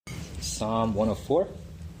Psalm 104.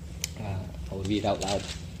 I'll read out loud.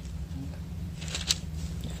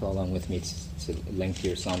 Follow along with me. It's a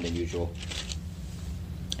lengthier psalm than usual.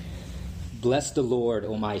 Bless the Lord,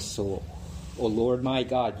 O my soul. O Lord my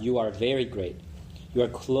God, you are very great. You are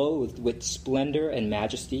clothed with splendor and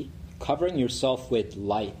majesty, covering yourself with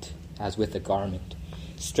light as with a garment,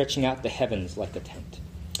 stretching out the heavens like a tent.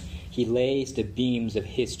 He lays the beams of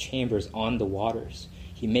his chambers on the waters.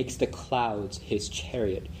 He makes the clouds his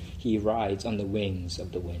chariot. He rides on the wings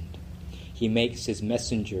of the wind. He makes his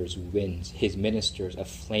messengers winds, his ministers a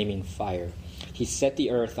flaming fire. He set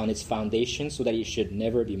the earth on its foundation so that it should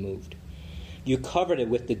never be moved. You covered it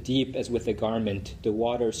with the deep as with a garment. The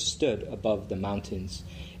waters stood above the mountains.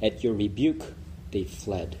 At your rebuke, they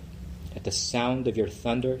fled. At the sound of your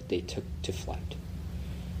thunder, they took to flight.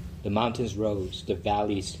 The mountains rose, the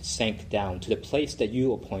valleys sank down to the place that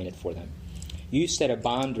you appointed for them. You set a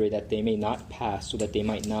boundary that they may not pass, so that they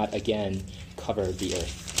might not again cover the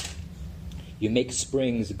earth. You make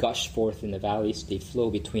springs gush forth in the valleys. They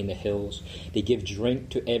flow between the hills. They give drink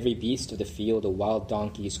to every beast of the field. The wild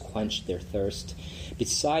donkeys quench their thirst.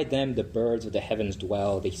 Beside them the birds of the heavens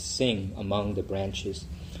dwell. They sing among the branches.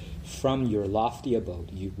 From your lofty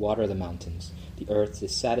abode you water the mountains. The earth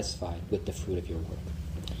is satisfied with the fruit of your work.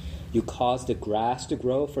 You cause the grass to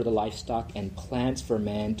grow for the livestock and plants for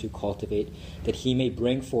man to cultivate, that he may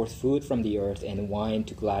bring forth food from the earth and wine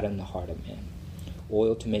to gladden the heart of man,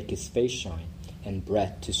 oil to make his face shine, and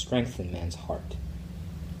bread to strengthen man's heart.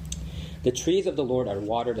 The trees of the Lord are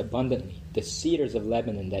watered abundantly, the cedars of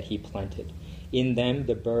Lebanon that he planted. In them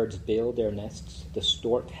the birds build their nests. The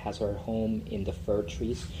stork has her home in the fir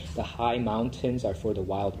trees. The high mountains are for the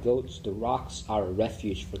wild goats. The rocks are a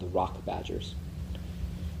refuge for the rock badgers.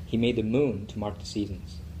 He made the moon to mark the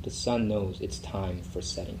seasons. The sun knows its time for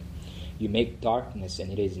setting. You make darkness,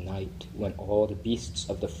 and it is night, when all the beasts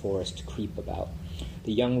of the forest creep about.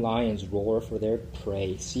 The young lions roar for their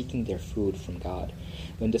prey, seeking their food from God.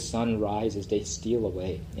 When the sun rises, they steal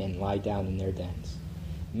away and lie down in their dens.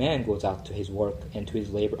 Man goes out to his work and to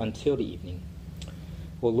his labor until the evening.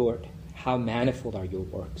 O Lord, how manifold are your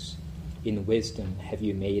works! In wisdom have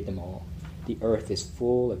you made them all. The earth is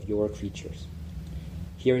full of your creatures.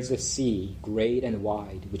 Here is the sea, great and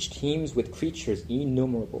wide, which teems with creatures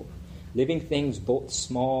innumerable, living things both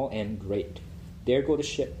small and great. There go the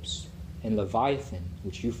ships, and Leviathan,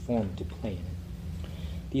 which you formed to play in.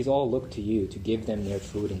 These all look to you to give them their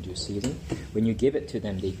food in due season. When you give it to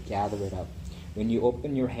them, they gather it up. When you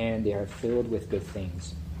open your hand, they are filled with good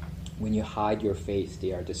things. When you hide your face,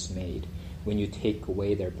 they are dismayed. When you take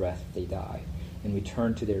away their breath, they die, and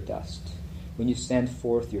return to their dust. When you send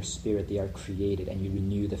forth your spirit, they are created, and you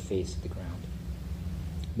renew the face of the ground.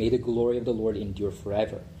 May the glory of the Lord endure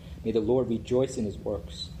forever. May the Lord rejoice in his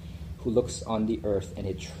works, who looks on the earth and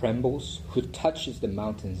it trembles, who touches the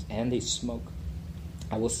mountains and they smoke.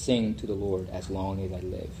 I will sing to the Lord as long as I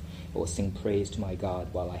live. I will sing praise to my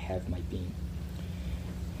God while I have my being.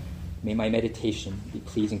 May my meditation be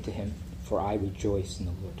pleasing to him, for I rejoice in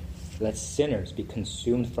the Lord. Let sinners be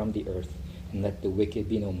consumed from the earth, and let the wicked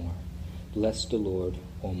be no more. Bless the Lord,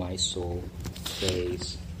 O my soul.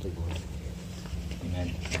 Praise the Lord.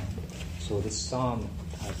 Amen. So this psalm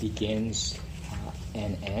begins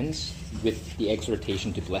and ends with the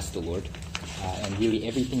exhortation to bless the Lord. And really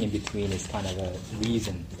everything in between is kind of a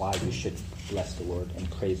reason why you should bless the Lord and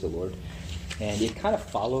praise the Lord. And it kind of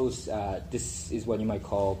follows, this is what you might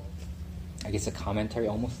call, I guess, a commentary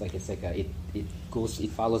almost. Like it's like it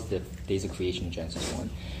follows the days of creation in Genesis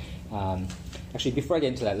 1. Actually, before I get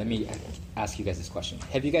into that, let me ask you guys this question.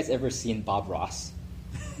 Have you guys ever seen Bob Ross?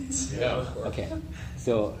 Yeah. Okay.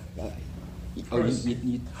 So,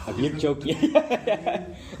 you're joking.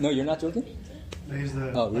 No, you're not joking? No, he's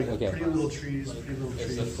the okay. Pretty Little Trees.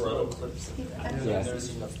 There's the photo clips. I've never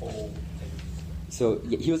seen the full thing. So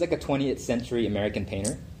he was like a 20th century American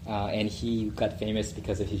painter. And he got famous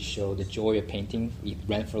because of his show, The Joy of Painting. It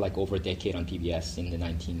ran for like over a decade on PBS in the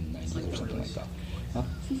 1990s or something like that. Huh?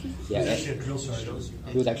 Yeah, he was actually a drill sergeant.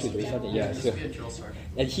 He was actually a drill sergeant? Yeah. He used to be a drill sergeant.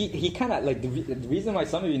 And he kind of, like, the reason why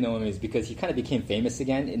some of you know him is because he kind of became famous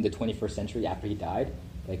again in the 21st century after he died.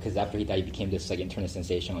 Like, because after he died, he became this, like, internet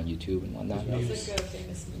sensation on YouTube and whatnot. It's like a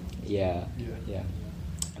famous meme. Yeah.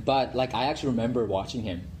 But, like, I actually remember watching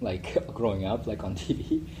him, like, growing up, like, on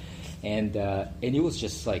TV. And it was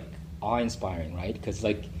just, like, awe-inspiring, right? Because,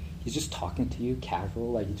 like, he's just talking to you,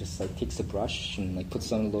 casual. Like, he just, like, takes a brush and, like,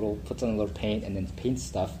 puts on a little paint and then paints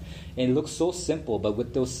stuff. And it looks so simple, but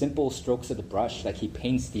with those simple strokes of the brush, like, he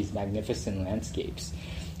paints these magnificent landscapes.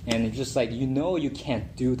 And it's just like, you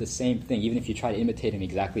can't do the same thing, even if you try to imitate him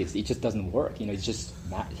exactly. It just doesn't work.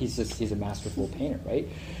 He's a masterful painter, right?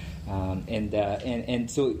 And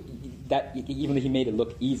so that, even though he made it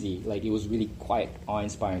look easy, like it was really quite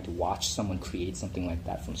awe-inspiring to watch someone create something like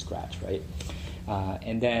that from scratch, right?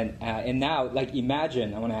 And now, like,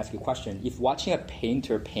 imagine, I want to ask you a question. If watching a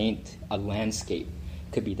painter paint a landscape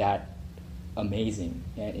could be that amazing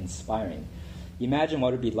and inspiring, imagine what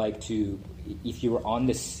it would be like if you were on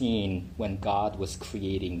the scene when God was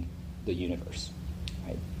creating the universe,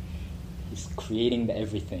 right? He's creating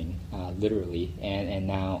everything, literally, and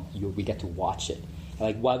now we get to watch it.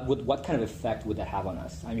 Like, what kind of effect would that have on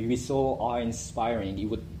us? I mean, it would be so awe-inspiring. It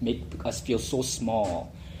would make us feel so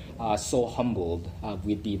small, so humbled.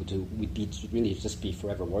 We'd really just be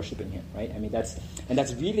forever worshiping Him, right? I mean, that's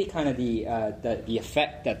really kind of the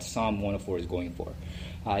effect that Psalm 104 is going for.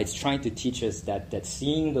 It's trying to teach us that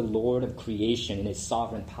seeing the Lord of creation in His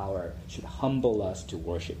sovereign power should humble us to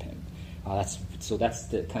worship Him. That's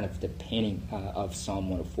the kind of the painting of Psalm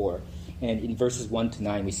 104. And in verses 1 to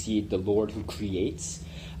 9, we see the Lord who creates.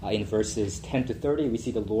 In verses 10 to 30, we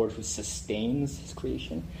see the Lord who sustains His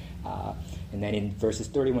creation. And then in verses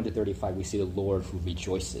 31 to 35, we see the Lord who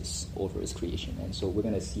rejoices over His creation. And so we're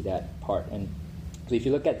going to see that part. And so if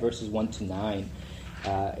you look at verses 1 to 9,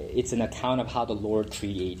 it's an account of how the Lord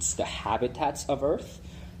creates the habitats of earth.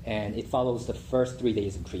 And it follows the first 3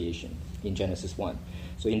 days of creation in Genesis 1.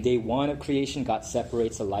 So in day 1 of creation, God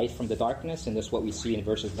separates the light from the darkness, and that's what we see in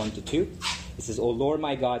verses 1 to 2. It says, O Lord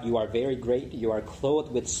my God, you are very great. You are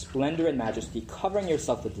clothed with splendor and majesty, covering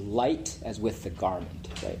yourself with light as with a garment,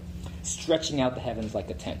 right? Stretching out the heavens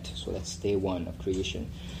like a tent. So that's day 1 of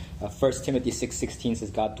creation. 1 Timothy 6:16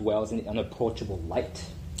 says, God dwells in the unapproachable light.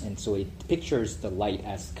 And so it pictures the light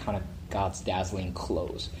as kind of God's dazzling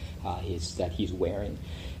clothes that He's wearing.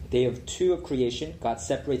 Day of 2 of creation, God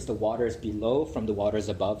separates the waters below from the waters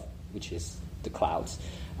above, which is the clouds.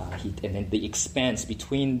 And then the expanse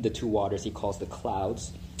between the 2 waters He calls the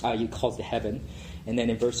clouds. He calls the heaven. And then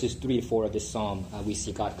in verses 3 to 4 of this psalm, we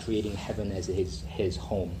see God creating heaven as His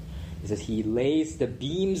home. It says He lays the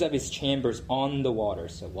beams of His chambers on the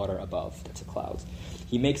waters, so water above, that's the clouds.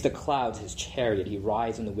 He makes the clouds His chariot. He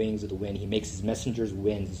rides on the wings of the wind. He makes His messengers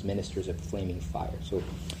winds, His ministers a flaming fire. So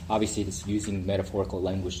obviously it's using metaphorical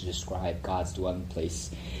language to describe God's dwelling place.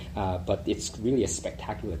 But it's really a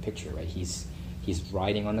spectacular picture, right? He's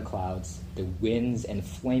riding on the clouds, the winds and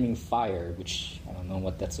flaming fire, which I don't know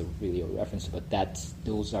what that's really a reference to, but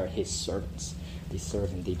those are His servants. They serve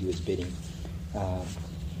Him, they do His bidding.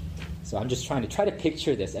 So I'm just trying to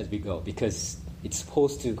picture this as we go, because it's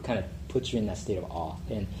supposed to kind of put you in that state of awe.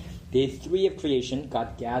 And day 3 of creation,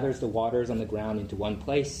 God gathers the waters on the ground into one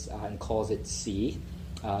place and calls it sea,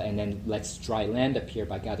 and then lets dry land appear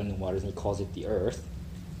by gathering the waters, and He calls it the earth.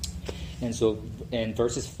 And so, and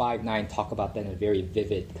verses 5-9 talk about that in a very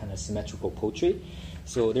vivid kind of symmetrical poetry.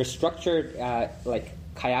 So they're structured like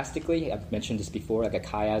chiastically. I've mentioned this before, like a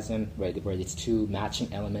chiasm, right, where it's 2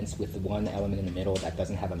 matching elements with the one element in the middle that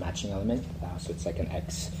doesn't have a matching element. So it's like an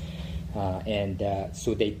X.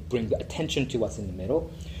 So they bring attention to what's in the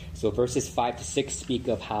middle. So verses 5 to 6 speak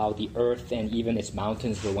of how the earth and even its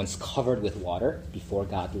mountains were once covered with water before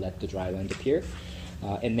God let the dry land appear.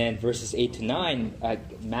 And then verses 8 to 9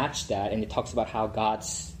 match that, and it talks about how God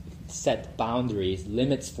set boundaries,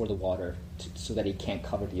 limits for the water so that it can't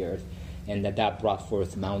cover the earth, and that brought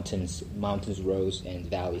forth mountains rose and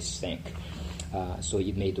valleys sank. So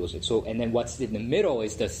He made those. So, and then what's in the middle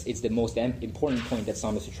is the most important point that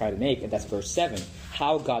psalmist will try to make, and that's verse 7.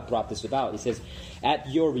 How God brought this about. He says, "At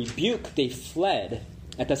your rebuke they fled;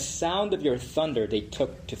 at the sound of your thunder they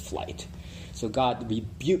took to flight." So God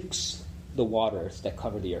rebukes the waters that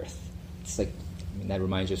cover the earth. It's like, I mean, that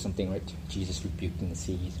reminds you of something, right? Jesus rebuking the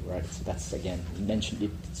seas, right? So that's again mentioned.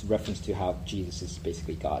 It's a reference to how Jesus is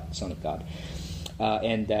basically God, Son of God,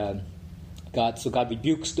 God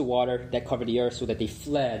rebukes the water that covered the earth so that they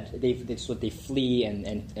fled. They flee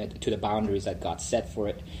and to the boundaries that God set for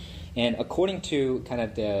it. And according to kind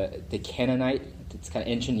of the Canaanite, it's kind of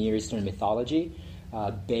ancient Near Eastern mythology,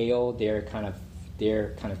 Baal, their kind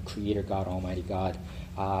of creator God, Almighty God,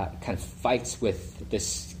 kind of fights with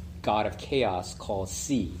this god of chaos called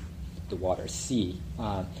sea, the water, sea.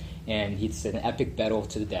 And it's an epic battle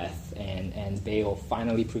to the death, and Baal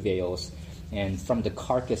finally prevails. And from the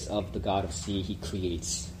carcass of the god of sea, he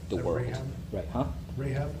creates the world. Rahab? Right, huh?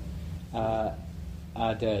 Rahab?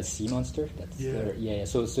 The sea monster. That's yeah.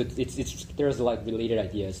 So it's there's like related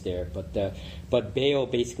ideas there, but Baal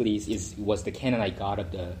basically was the Canaanite god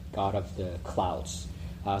of the clouds.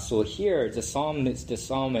 So here the psalmist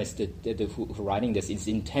who writing this is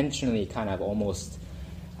intentionally kind of almost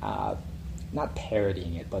not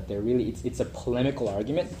parodying it, but they're really, it's a polemical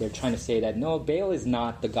argument. They're trying to say that, no, Baal is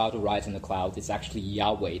not the God who rides in the clouds. It's actually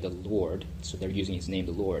Yahweh, the Lord. So they're using his name,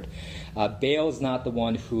 the Lord. Baal is not the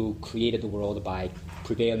one who created the world by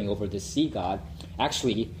prevailing over the sea god.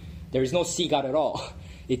 Actually, there is no sea god at all.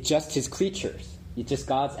 It's just his creatures. It's just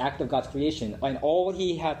God's act of God's creation. And all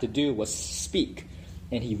he had to do was speak.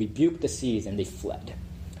 And he rebuked the seas and they fled.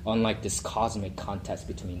 Unlike this cosmic contest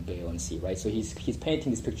between Baal and sea, right? So he's painting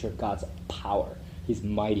this picture of God's power. He's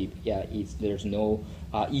mighty. Yeah, there's no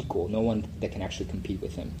equal, no one that can actually compete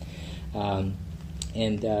with him.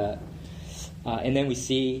 And then we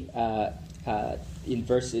see in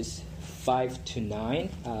verses 5 to 9.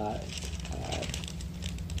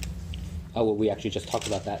 We actually just talked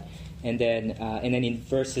about that. And then in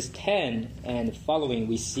verses 10 and following,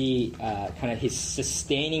 we see kind of his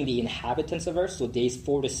sustaining the inhabitants of earth. So days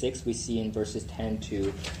 4 to 6, we see in verses 10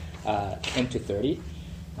 to 30.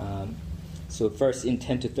 So first in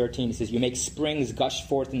 10 to 13, it says, "You make springs gush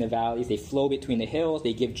forth in the valleys. They flow between the hills.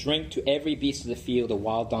 They give drink to every beast of the field. The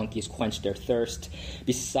wild donkeys quench their thirst.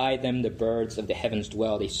 Beside them the birds of the heavens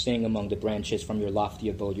dwell. They sing among the branches. From your lofty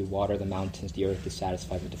abode you water the mountains. The earth is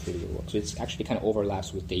satisfied with the fruit of your work." So it's actually kind of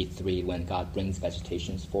overlaps with day 3 when God brings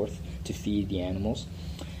vegetations forth to feed the animals.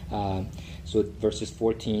 So verses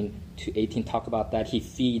 14 to 18 talk about that. He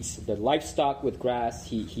feeds the livestock with grass.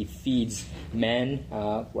 He feeds men,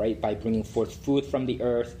 right, by bringing forth food from the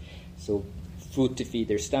earth. So food to feed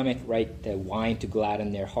their stomach, right? The wine to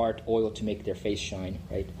gladden their heart, oil to make their face shine,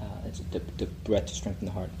 right? It's the bread to strengthen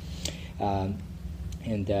the heart.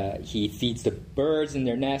 And he feeds the birds in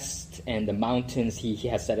their nests, and the mountains he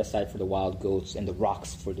has set aside for the wild goats, and the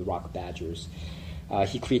rocks for the rock badgers.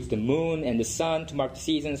 He creates the moon and the sun to mark the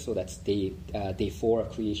seasons, so that's day 4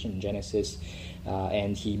 of creation in Genesis.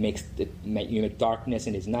 And he makes darkness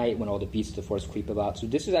in his night when all the beasts of the forest creep about. So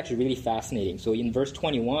this is actually really fascinating. So in verse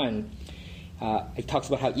 21, it talks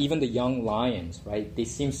about how even the young lions, right, they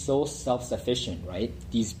seem so self-sufficient, right?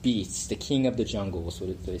 These beasts, the king of the jungle, so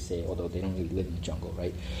they say, although they don't really live in the jungle,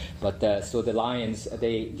 right? But so the lions,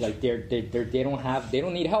 they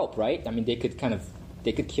don't need help, right? I mean, they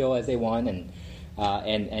could kill as they want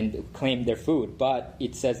and claim their food, but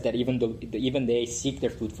it says that even they seek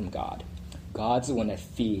their food from God. God's the one that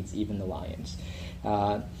feeds even the lions.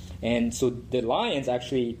 And so the lions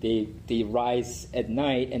actually, they rise at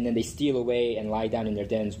night and then they steal away and lie down in their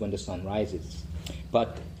dens when the sun rises.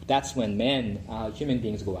 But that's when human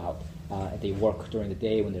beings go out. They work during the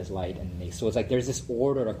day when there's light. So it's like there's this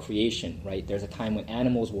order of creation, right? There's a time when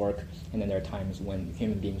animals work, and then there are times when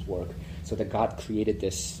human beings work. So that God created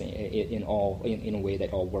this in a way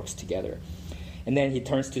that all works together. And then he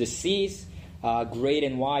turns to the seas. Great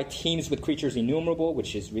and wide, teems with creatures innumerable,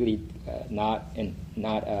 which is really not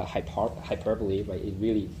hyperbole, right?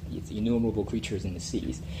 It's innumerable creatures in the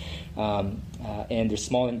seas, and they're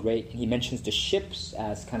small and great. And he mentions the ships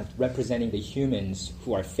as kind of representing the humans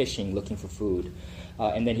who are fishing, looking for food.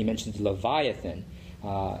 And then he mentions the Leviathan,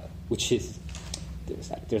 which is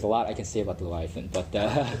there's a lot I can say about the Leviathan, but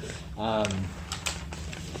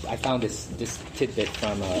I found this tidbit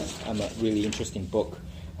from a really interesting book.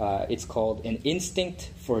 It's called An Instinct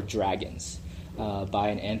for Dragons by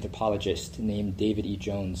an anthropologist named David E.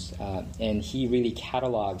 Jones. And he really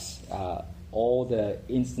catalogs all the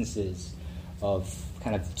instances of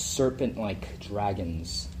kind of serpent-like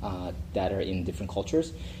dragons that are in different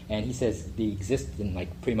cultures. And he says they exist in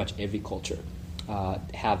like pretty much every culture.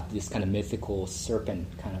 Have this kind of mythical serpent,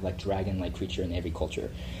 kind of like dragon-like creature in every culture.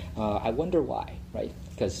 I wonder why, right?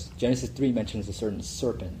 Because Genesis 3 mentions a certain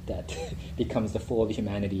serpent that becomes the foe of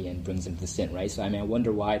humanity and brings them to sin, right? So I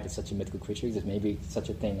wonder why there's such a mythical creature exists. Maybe such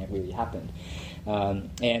a thing that really happened.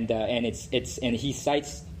 And he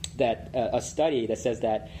cites that a study that says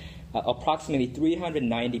that approximately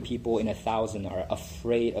 390 people in 1,000 are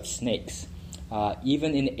afraid of snakes,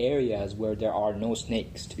 even in areas where there are no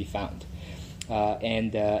snakes to be found.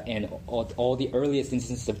 And all the earliest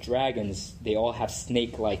instances of dragons, they all have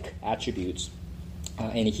snake-like attributes.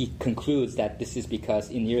 And he concludes that this is because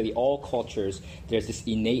in nearly all cultures, there's this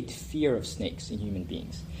innate fear of snakes in human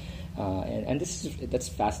beings. And that's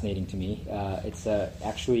fascinating to me. It's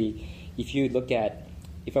actually,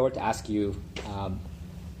 if I were to ask you,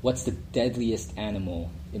 what's the deadliest animal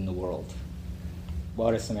in the world?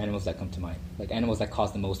 What are some animals that come to mind? Like animals that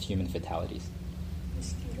cause the most human fatalities?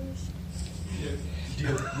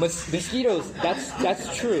 Mosquitoes,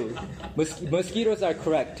 that's true. Mosquitoes are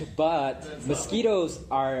correct, but mosquitoes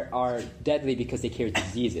are deadly because they carry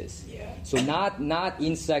diseases. So not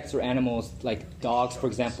insects or animals like dogs, for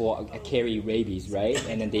example, carry rabies, right?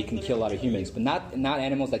 And then they can kill a lot of humans. But not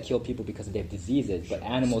animals that kill people because they have diseases, but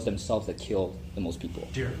animals themselves that kill the most people.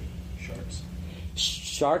 Deer, sharks.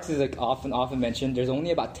 Sharks is like often mentioned. There's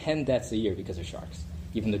only about 10 deaths a year because of sharks.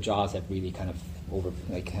 Even the jaws have really kind of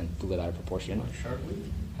kind of blew it out of proportion. Shark week?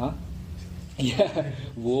 Huh? Yeah.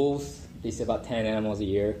 Wolves, they say about 10 animals a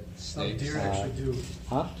year. Deer actually do.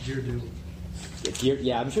 Huh? Deer do. Deer,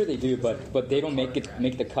 yeah, I'm sure they do, but they don't make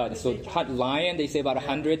the cut. So lion, they say about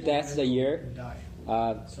 100 deaths a year.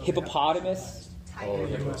 Hippopotamus,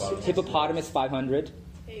 500.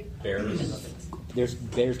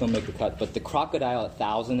 Bears don't make the cut, but the crocodile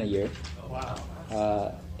 1,000 a year.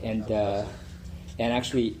 Wow. And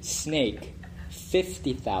actually snake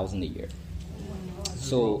 50,000 a year.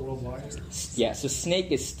 So Worldwide? yeah, so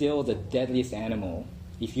snake is still the deadliest animal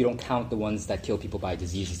if you don't count the ones that kill people by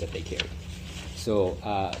diseases that they carry. So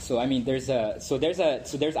I mean, it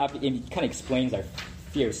kind of explains our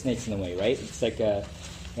fear of snakes in a way, right? It's like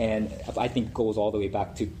and I think goes all the way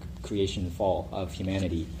back to creation and fall of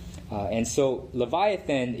humanity. And so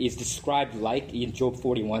Leviathan is described like in Job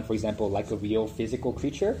 41, for example, like a real physical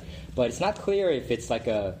creature, but it's not clear if it's like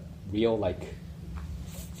a real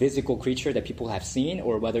physical creature that people have seen,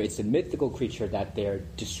 or whether it's a mythical creature that they're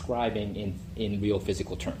describing in real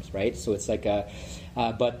physical terms, right? So it's like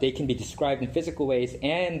but they can be described in physical ways,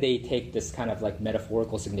 and they take this kind of like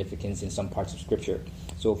metaphorical significance in some parts of Scripture.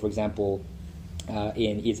 So, for example,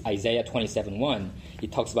 in Isaiah 27:1,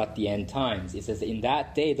 it talks about the end times. It says, "In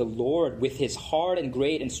that day the Lord with his hard and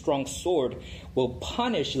great and strong sword will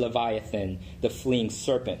punish Leviathan, the fleeing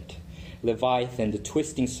serpent, Leviathan, the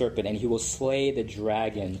twisting serpent, and he will slay the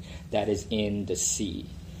dragon that is in the sea."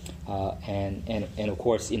 And of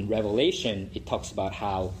course in Revelation it talks about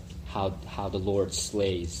how the Lord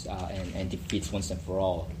slays and defeats once and for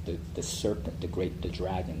all the serpent, the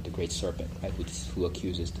dragon, the great serpent, right, who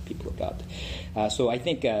accuses the people of God. So I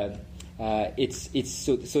think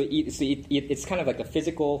it's kind of like a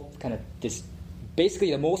physical kind of this,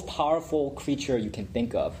 basically the most powerful creature you can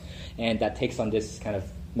think of, and that takes on this kind of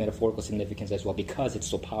metaphorical significance as well because it's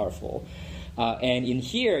so powerful. And in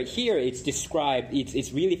here it's described.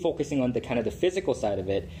 It's really focusing on the kind of the physical side of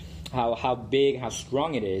it. How big, how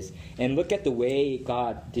strong it is. And look at the way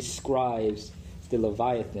God describes the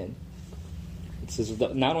Leviathan. It says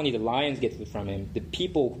not only the lions get food from him, the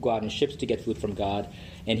people who go out in ships to get food from God.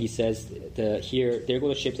 And he says, there go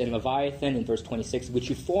the ships, and Leviathan in verse 26, which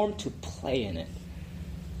you formed to play in it.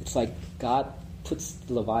 It's like God puts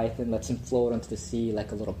the Leviathan, lets him float onto the sea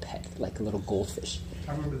like a little pet, like a little goldfish.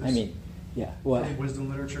 I remember this. I mean, yeah. What? Wisdom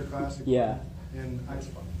literature class. Yeah. And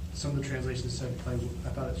some of the translations said play. I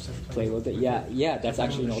thought it said play with it. Yeah. That's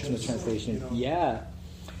actually an ultimate translation. You know? Yeah.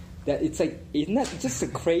 That it's like, isn't that just a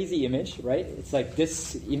crazy image, right? It's like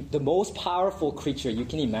this, the most powerful creature you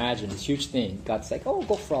can imagine, this huge thing. God's like, oh,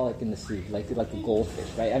 go frolic in the sea, like a goldfish,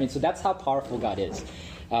 right? I mean, so that's how powerful God is.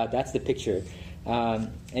 That's the picture.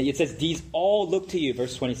 And it says, these all look to you,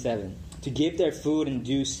 verse 27, to give their food in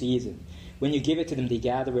due season. When you give it to them, they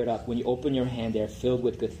gather it up. When you open your hand, they are filled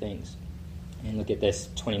with good things. And look at this,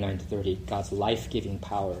 29 to 30, God's life-giving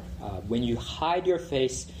power. When you hide your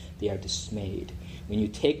face, they are dismayed. When you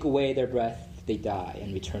take away their breath, they die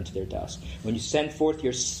and return to their dust. When you send forth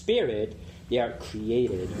your spirit, they are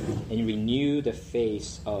created and renew the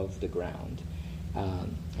face of the ground.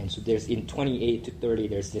 And so there's in 28 to 30,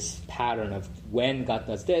 there's this pattern of when God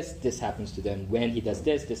does this happens to them. When he does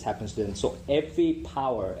this happens to them. So every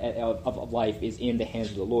power of life is in the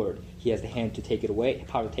hands of the Lord. He has the hand to take it away,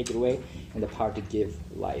 power to take it away, and the power to give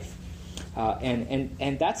life.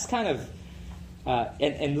 And that's kind of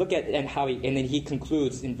and look at and how and then he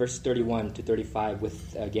concludes in verse 31 to 35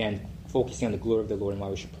 with again focusing on the glory of the Lord and why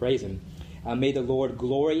we should praise him. May the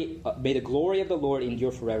glory of the Lord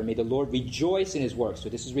endure forever. May the Lord rejoice in his works. So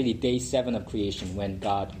this is really day 7 of creation when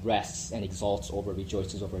God rests and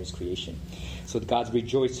rejoices over his creation. So God's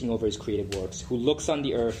rejoicing over his creative works. Who looks on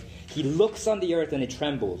the earth? He looks on the earth and it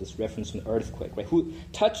trembles. This reference to an earthquake, right? Who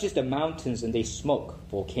touches the mountains and they smoke,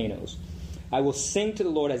 volcanoes. I will sing to the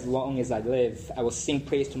Lord as long as I live. I will sing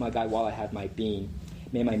praise to my God while I have my being.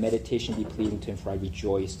 May my meditation be pleasing to him, for I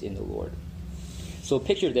rejoiced in the Lord. So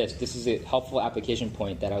picture this. This is a helpful application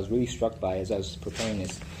point that I was really struck by as I was preparing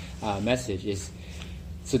this message.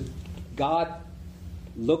 So God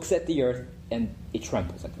looks at the earth and it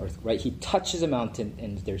trembles like earth, right? He touches a mountain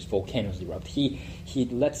and there's volcanoes erupt. He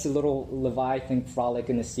lets a little leviathan frolic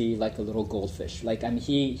in the sea like a little goldfish. Like, I mean,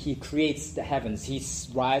 he creates the heavens. He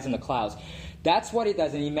rides in the clouds. That's what he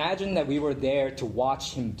does. And imagine that we were there to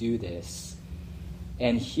watch him do this.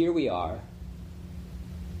 And here we are,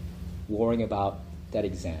 worrying about that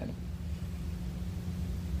exam,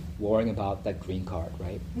 worrying about that green card,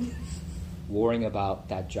 right? Worrying about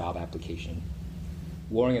that job application,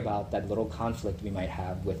 worrying about that little conflict we might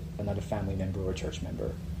have with another family member or church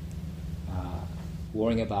member,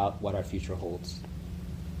 worrying about what our future holds.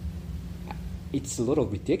 It's a little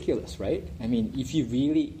ridiculous, right? I mean, if you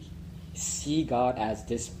really see God as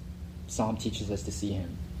this psalm teaches us to see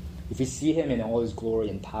him, if we see him in all his glory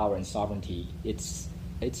and power and sovereignty, it's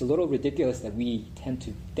a little ridiculous that we tend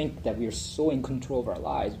to think that we are so in control of our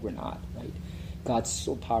lives. We're not, right? God's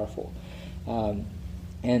so powerful.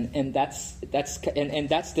 And that's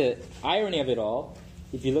the irony of it all.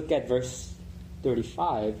 If you look at verse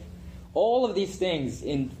 35, all of these things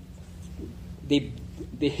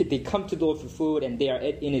they come to the Lord for food, and they are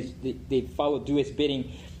they do his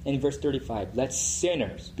bidding. In verse 35, let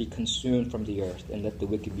sinners be consumed from the earth, and let the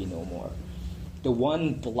wicked be no more. The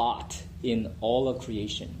one blot in all of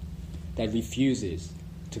creation that refuses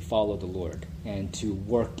to follow the Lord and to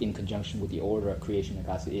work in conjunction with the order of creation of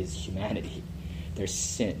God is humanity. There's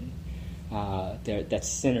sin. That's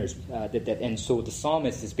sinners. And so the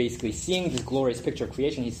psalmist is basically seeing this glorious picture of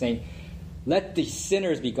creation. He's saying, let the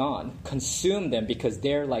sinners be gone. Consume them, because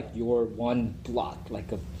they're like your one blot.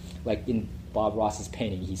 Like in Bob Ross's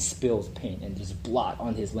painting, he spills paint and there's blot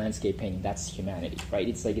on his landscape painting. That's humanity, right?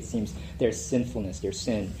 It's like it seems there's sinfulness, there's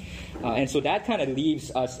sin. And so that kind of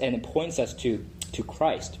leaves us and it points us to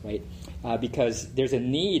Christ, right? Because there's a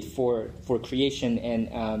need for creation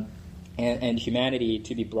and humanity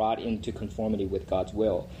to be brought into conformity with God's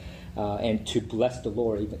will, and to bless the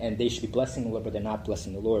Lord. And they should be blessing the Lord, but they're not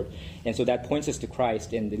blessing the Lord. And so that points us to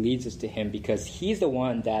Christ, and it leads us to him, because he's the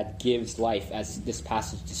one that gives life, as this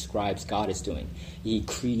passage describes God is doing. He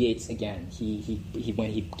creates again. He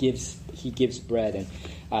when he gives bread.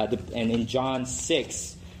 And in John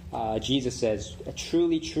 6, Jesus says,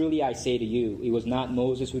 truly, truly, I say to you, it was not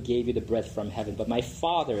Moses who gave you the bread from heaven, but my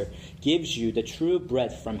Father gives you the true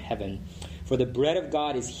bread from heaven. For the bread of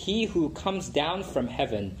God is he who comes down from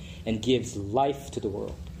heaven and gives life to the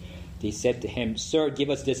world. They said to him, Sir, give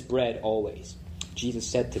us this bread always. Jesus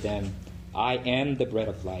said to them, I am the bread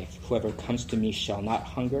of life. Whoever comes to me shall not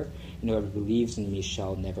hunger, and whoever believes in me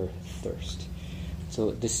shall never thirst.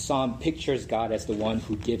 So this psalm pictures God as the one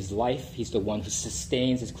who gives life. He's the one who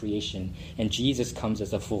sustains his creation. And Jesus comes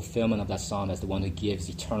as a fulfillment of that psalm, as the one who gives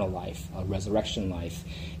eternal life, a resurrection life,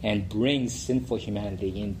 and brings sinful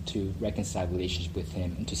humanity into reconciled relationship with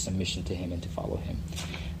him, into submission to him, and to follow him.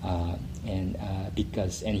 And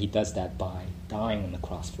he does that by dying on the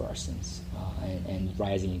cross for our sins, and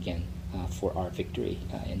rising again for our victory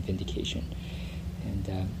and vindication.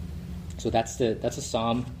 And so that's a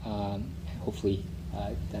psalm. Hopefully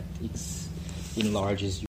that enlarges